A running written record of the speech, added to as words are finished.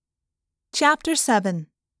Chapter 7.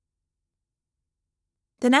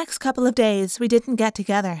 The next couple of days we didn't get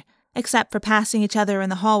together, except for passing each other in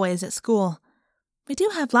the hallways at school. We do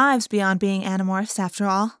have lives beyond being Animorphs, after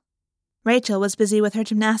all. Rachel was busy with her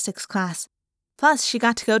gymnastics class. Plus, she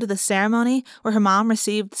got to go to the ceremony where her mom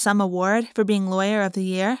received some award for being Lawyer of the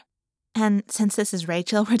Year. And since this is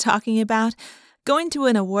Rachel we're talking about, going to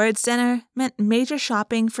an awards dinner meant major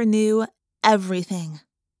shopping for new everything.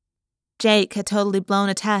 Jake had totally blown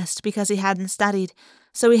a test because he hadn't studied,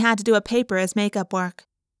 so he had to do a paper as makeup work.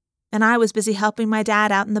 And I was busy helping my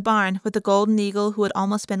dad out in the barn with the golden eagle who had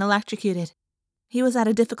almost been electrocuted. He was at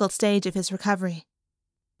a difficult stage of his recovery.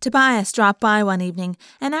 Tobias dropped by one evening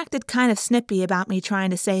and acted kind of snippy about me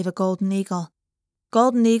trying to save a golden eagle.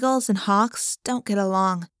 Golden eagles and hawks don't get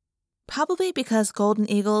along. Probably because golden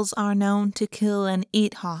eagles are known to kill and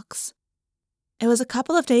eat hawks. It was a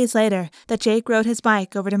couple of days later that Jake rode his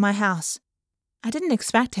bike over to my house. I didn't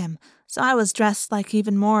expect him, so I was dressed like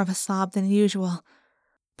even more of a slob than usual.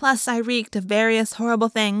 Plus, I reeked of various horrible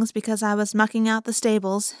things because I was mucking out the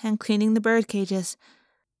stables and cleaning the bird cages.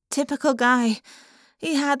 Typical guy.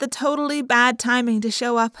 He had the totally bad timing to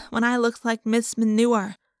show up when I looked like Miss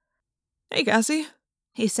Manure. "Hey, Cassie,"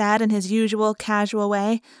 he said in his usual casual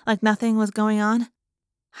way, like nothing was going on.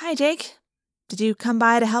 "Hi, Jake. Did you come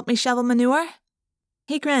by to help me shovel manure?"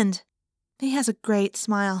 He grinned. He has a great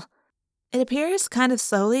smile. It appears kind of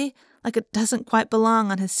slowly, like it doesn't quite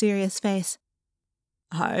belong on his serious face.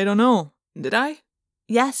 "I don't know. Did I?"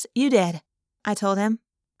 "Yes, you did," I told him.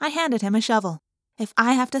 I handed him a shovel. If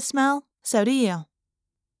I have to smell, so do you.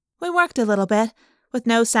 We worked a little bit, with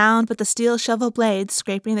no sound but the steel shovel blades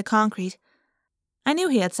scraping the concrete. I knew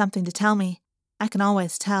he had something to tell me. I can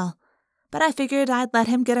always tell. But I figured I'd let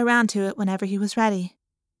him get around to it whenever he was ready.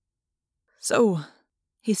 "So,"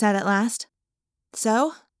 he said at last.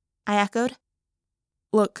 "So?" I echoed.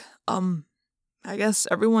 "Look, I guess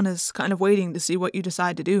everyone is kind of waiting to see what you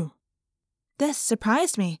decide to do." This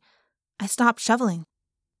surprised me. I stopped shoveling.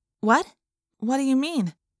 What? What do you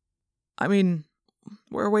mean? "I mean,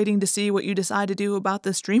 we're waiting to see what you decide to do about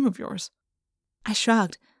this dream of yours." I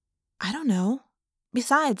shrugged. I don't know.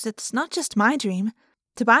 Besides, it's not just my dream.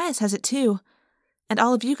 Tobias has it too. And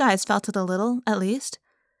all of you guys felt it a little, at least.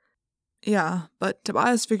 "Yeah, but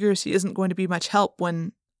Tobias figures he isn't going to be much help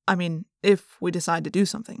if we decide to do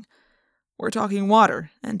something. We're talking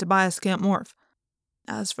water, and Tobias can't morph.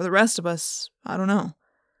 As for the rest of us, I don't know.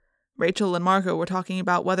 Rachel and Marco were talking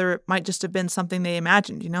about whether it might just have been something they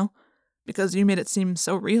imagined, because you made it seem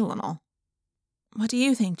so real and all." What do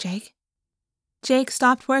you think, Jake? Jake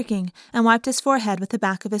stopped working and wiped his forehead with the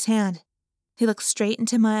back of his hand. He looked straight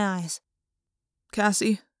into my eyes.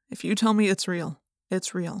 "Cassie, if you tell me it's real,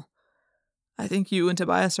 it's real. I think you and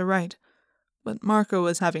Tobias are right, but Marco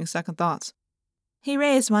is having second thoughts." He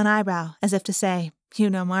raised one eyebrow, as if to say,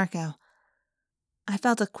 "You know Marco." I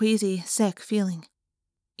felt a queasy, sick feeling.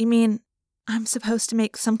 You mean, I'm supposed to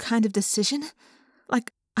make some kind of decision?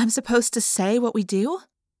 Like, I'm supposed to say what we do?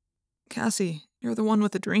 "Cassie, you're the one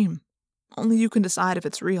with the dream. Only you can decide if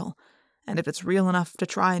it's real, and if it's real enough to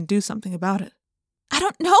try and do something about it." "I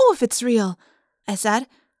don't know if it's real," I said.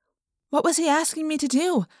 What was he asking me to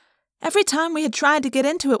do? Every time we had tried to get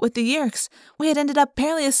into it with the Yeerks, we had ended up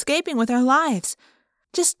barely escaping with our lives.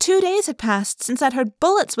 Just 2 days had passed since I'd heard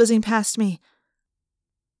bullets whizzing past me.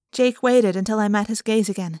 Jake waited until I met his gaze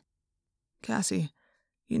again. "Cassie,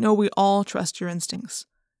 we all trust your instincts.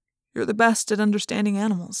 You're the best at understanding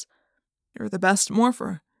animals. You're the best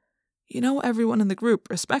morpher. Everyone in the group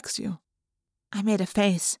respects you." I made a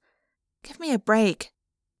face. Give me a break.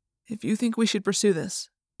 "If you think we should pursue this,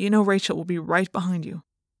 Rachel will be right behind you.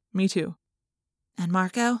 Me too." "And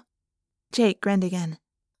Marco?" Jake grinned again.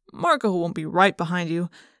 "Marco won't be right behind you.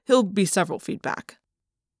 He'll be several feet back."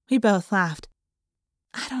 We both laughed.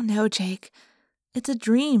 I don't know, Jake. It's a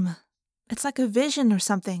dream. It's like a vision or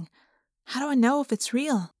something. How do I know if it's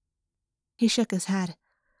real? He shook his head.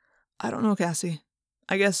 "I don't know, Cassie.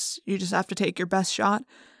 I guess you just have to take your best shot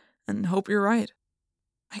and hope you're right."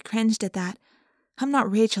 I cringed at that. I'm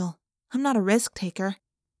not Rachel. I'm not a risk taker.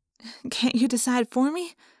 "Can't you decide for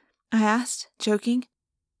me?" I asked, joking.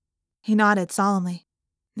 He nodded solemnly.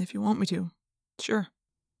 "If you want me to, sure."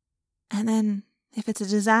 "And then, if it's a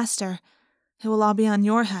disaster, it will all be on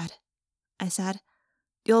your head," I said.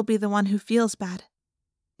 "You'll be the one who feels bad.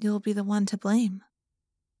 You'll be the one to blame."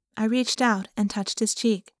 I reached out and touched his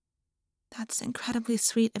cheek. "That's incredibly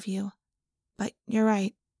sweet of you. But you're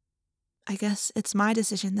right. I guess it's my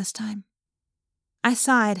decision this time." I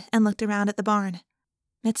sighed and looked around at the barn.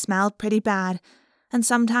 It smelled pretty bad, and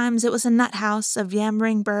sometimes it was a nut house of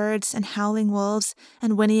yammering birds and howling wolves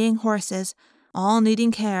and whinnying horses, all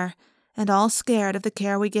needing care, and all scared of the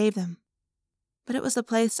care we gave them. But it was the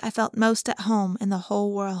place I felt most at home in the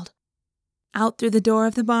whole world. Out through the door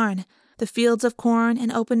of the barn, the fields of corn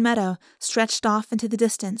and open meadow stretched off into the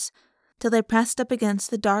distance, till they pressed up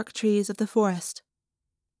against the dark trees of the forest.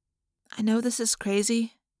 "I know this is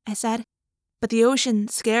crazy," I said, "but the ocean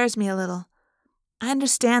scares me a little. I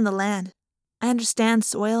understand the land. I understand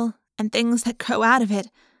soil and things that grow out of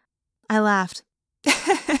it." I laughed.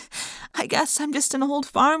 "I guess I'm just an old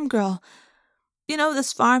farm girl. You know,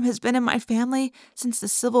 this farm has been in my family since the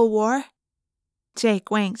Civil War."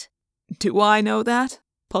 Jake winked. "Do I know that?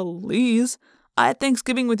 Please. I had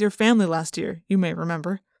Thanksgiving with your family last year, you may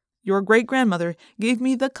remember. Your great-grandmother gave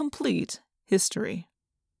me the complete history."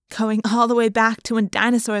 "Going all the way back to when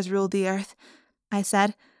dinosaurs ruled the earth," I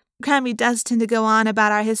said. "Grammy does tend to go on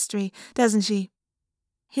about our history, doesn't she?"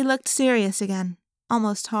 He looked serious again,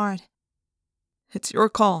 almost hard. "It's your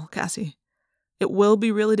call, Cassie. It will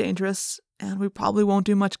be really dangerous, and we probably won't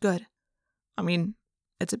do much good. I mean,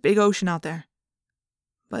 it's a big ocean out there.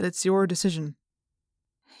 But it's your decision."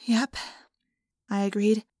 "Yep," I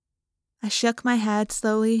agreed. I shook my head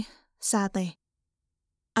slowly, sadly.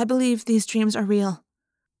 "I believe these dreams are real.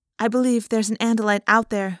 I believe there's an Andalite out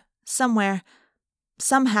there, somewhere,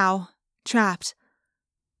 somehow, trapped,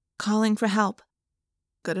 calling for help."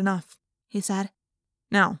 "Good enough," he said.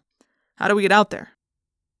 "Now, how do we get out there?"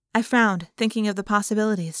 I frowned, thinking of the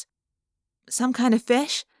possibilities. Some kind of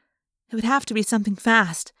fish? It would have to be something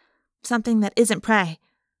fast, something that isn't prey.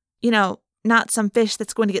 You know, not some fish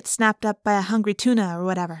that's going to get snapped up by a hungry tuna or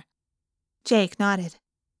whatever. Jake nodded.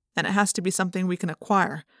 "And it has to be something we can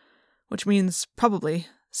acquire, which means probably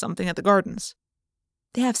something at the gardens."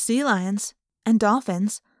 "They have sea lions and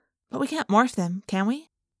dolphins, but we can't morph them, can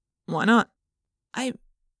we?" "Why not?" I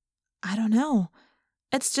don't know.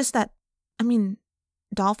 It's just that,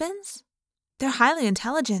 dolphins? They're highly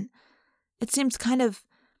intelligent. It seems kind of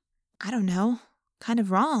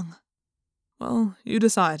wrong." "Well, you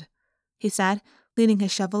decide," he said, leaning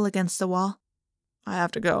his shovel against the wall. "I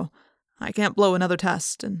have to go. I can't blow another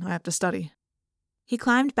test, and I have to study." He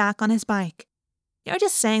climbed back on his bike. "You're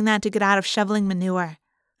just saying that to get out of shoveling manure,"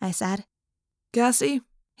 I said. "Cassie,"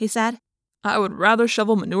 he said, "I would rather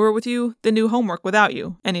shovel manure with you than do homework without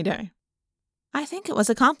you any day." I think it was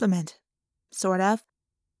a compliment. Sort of.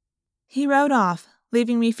 He rode off,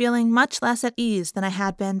 leaving me feeling much less at ease than I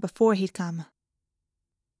had been before he'd come.